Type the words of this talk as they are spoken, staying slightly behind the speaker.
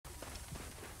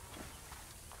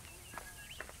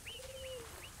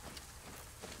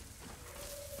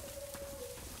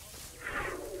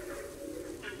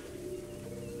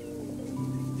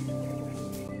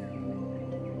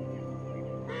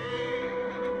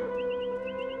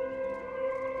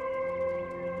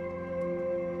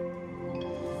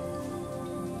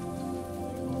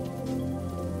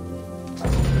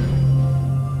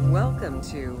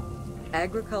to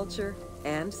Agriculture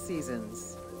and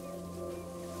Seasons.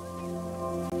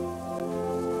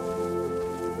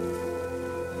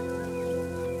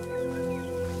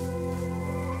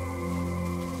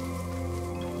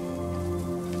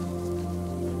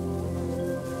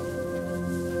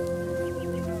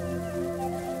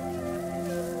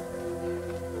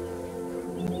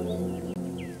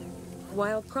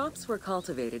 While crops were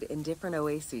cultivated in different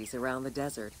oases around the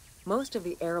desert, most of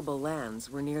the arable lands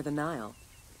were near the Nile.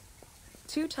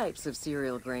 Two types of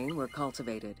cereal grain were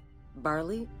cultivated,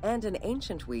 barley and an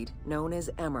ancient wheat known as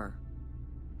emmer.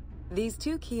 These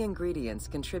two key ingredients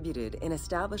contributed in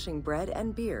establishing bread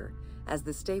and beer as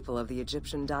the staple of the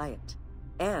Egyptian diet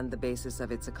and the basis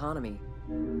of its economy.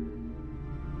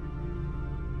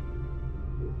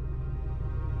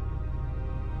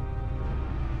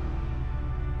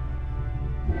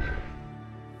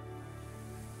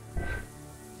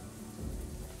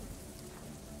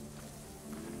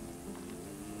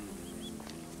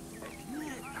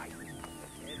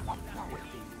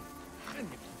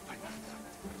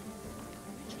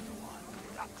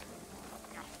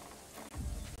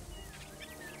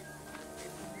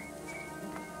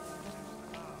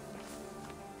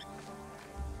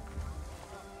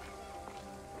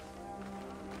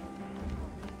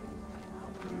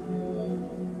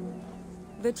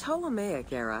 The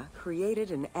Ptolemaic era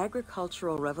created an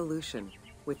agricultural revolution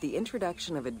with the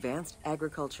introduction of advanced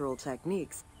agricultural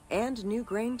techniques and new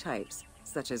grain types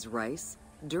such as rice,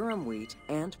 durum wheat,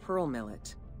 and pearl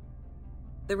millet.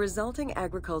 The resulting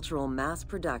agricultural mass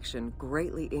production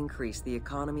greatly increased the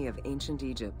economy of ancient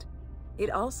Egypt. It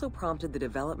also prompted the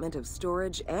development of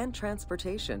storage and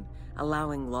transportation,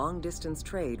 allowing long-distance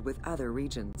trade with other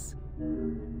regions.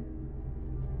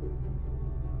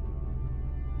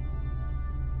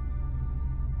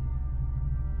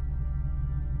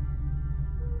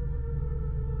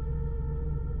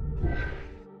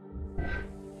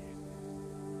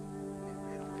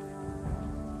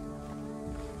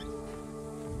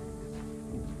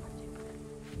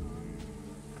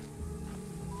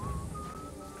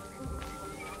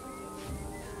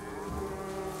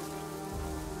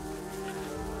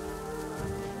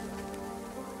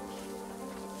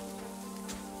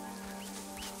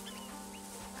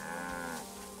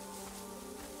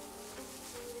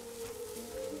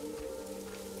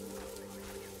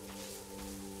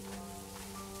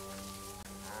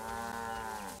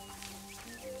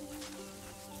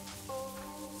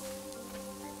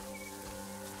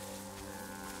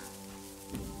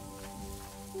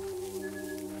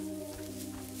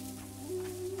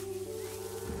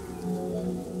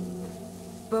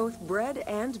 Both bread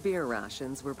and beer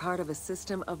rations were part of a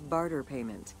system of barter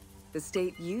payment. The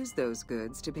state used those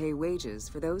goods to pay wages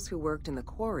for those who worked in the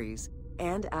quarries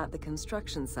and at the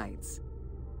construction sites.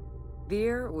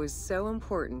 Beer was so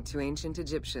important to ancient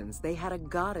Egyptians, they had a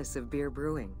goddess of beer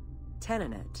brewing,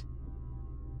 Tenenet.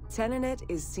 Tenenet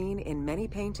is seen in many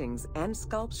paintings and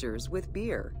sculptures with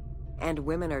beer, and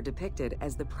women are depicted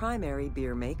as the primary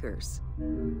beer makers.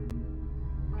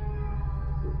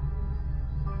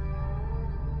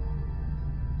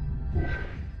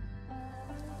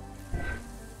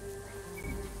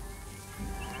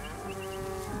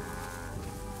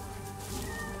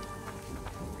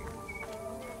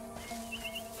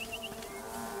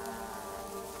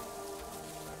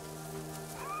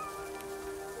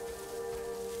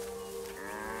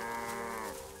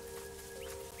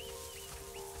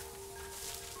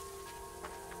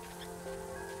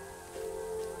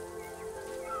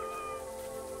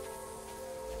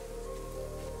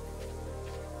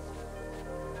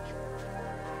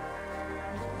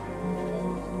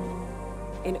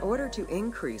 In order to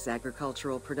increase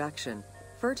agricultural production,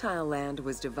 fertile land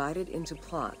was divided into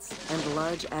plots and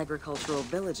large agricultural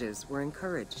villages were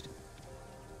encouraged.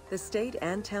 The state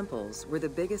and temples were the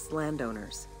biggest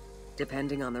landowners.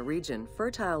 Depending on the region,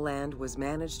 fertile land was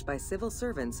managed by civil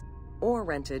servants or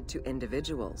rented to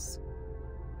individuals.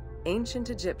 Ancient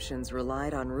Egyptians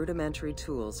relied on rudimentary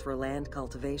tools for land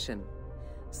cultivation.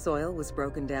 Soil was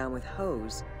broken down with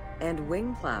hoes, and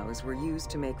wing plows were used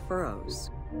to make furrows.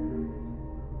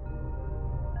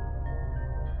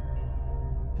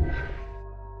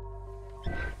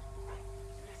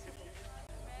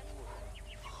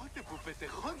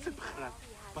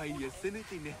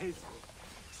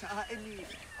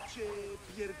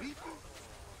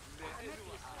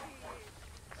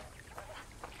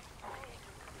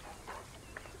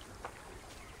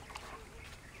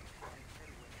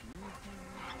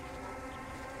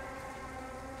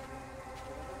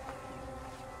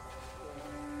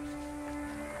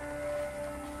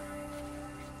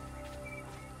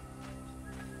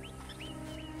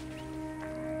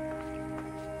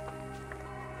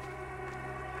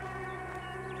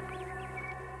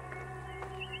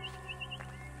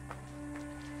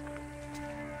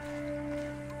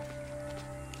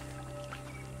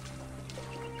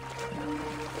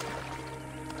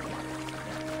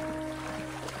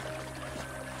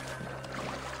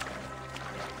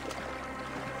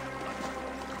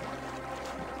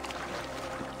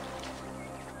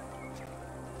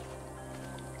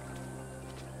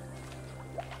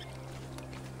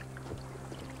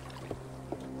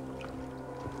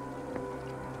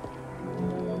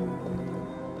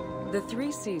 The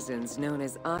three seasons known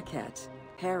as Akhet,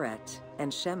 Peret, and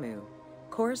Shomu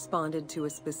corresponded to a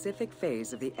specific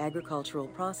phase of the agricultural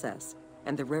process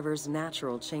and the river's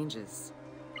natural changes.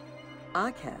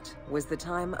 Akhet was the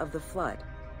time of the flood,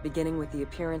 beginning with the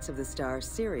appearance of the star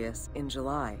Sirius in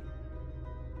July.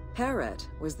 Peret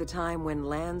was the time when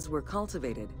lands were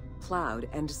cultivated, plowed,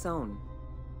 and sown.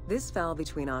 This fell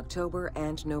between October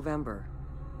and November.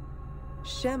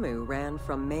 Shomu ran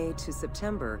from May to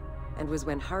September and was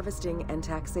when harvesting and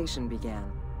taxation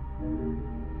began.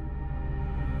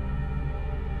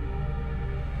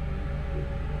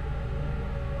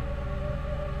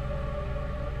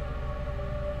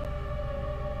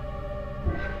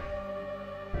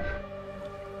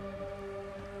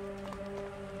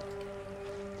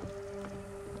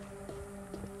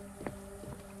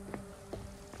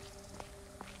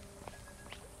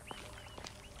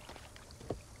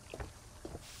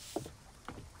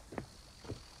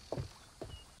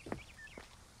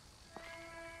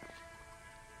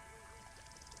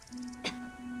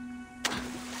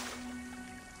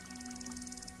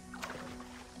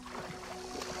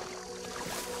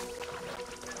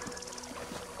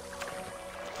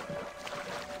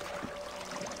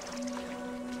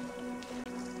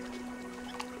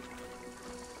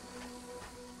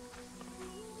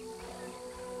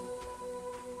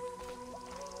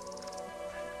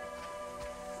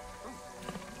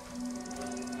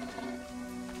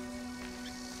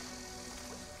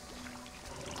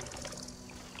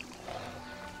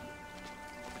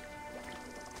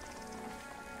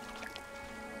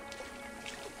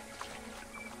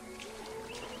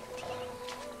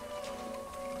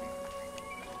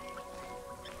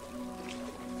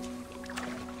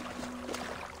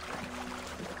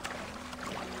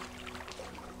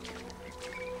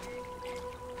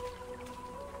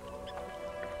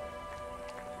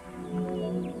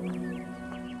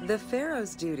 The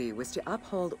pharaoh's duty was to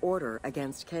uphold order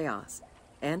against chaos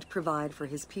and provide for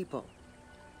his people.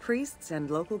 Priests and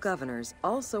local governors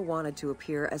also wanted to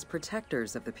appear as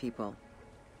protectors of the people.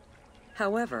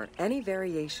 However, any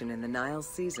variation in the Nile's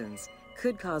seasons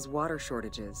could cause water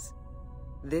shortages.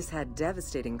 This had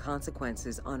devastating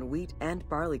consequences on wheat and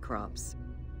barley crops.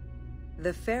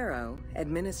 The pharaoh,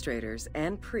 administrators,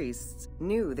 and priests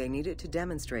knew they needed to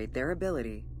demonstrate their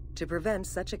ability to prevent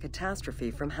such a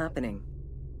catastrophe from happening.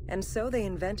 And so they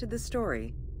invented the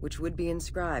story, which would be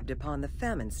inscribed upon the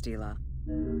famine stela.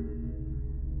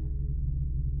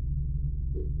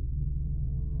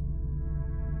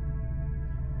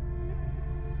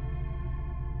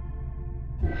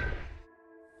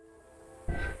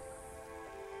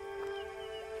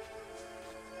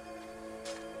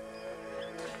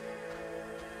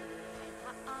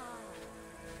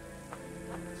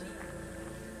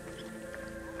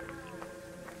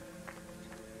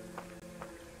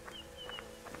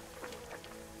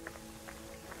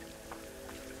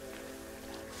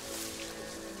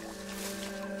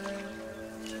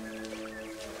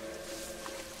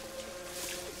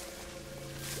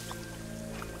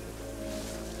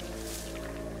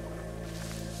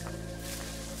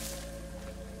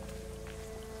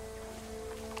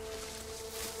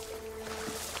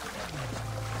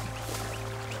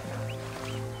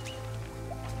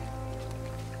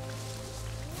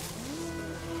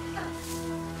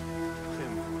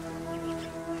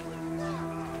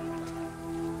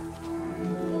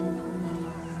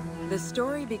 The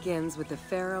story begins with the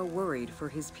pharaoh worried for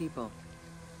his people.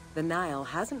 The Nile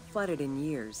hasn't flooded in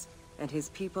years, and his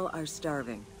people are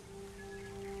starving.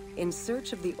 In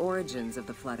search of the origins of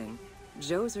the flooding,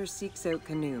 Djoser seeks out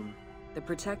Khnum, the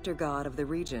protector god of the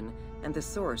region and the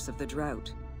source of the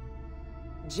drought.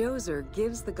 Djoser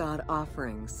gives the god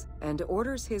offerings and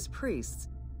orders his priests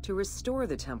to restore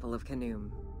the temple of Khnum.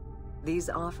 These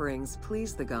offerings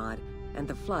please the god, and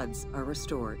the floods are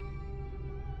restored.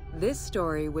 This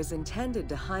story was intended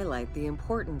to highlight the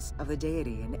importance of the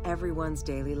deity in everyone's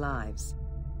daily lives,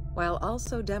 while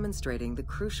also demonstrating the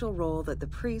crucial role that the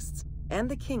priests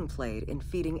and the king played in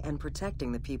feeding and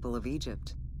protecting the people of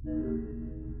Egypt.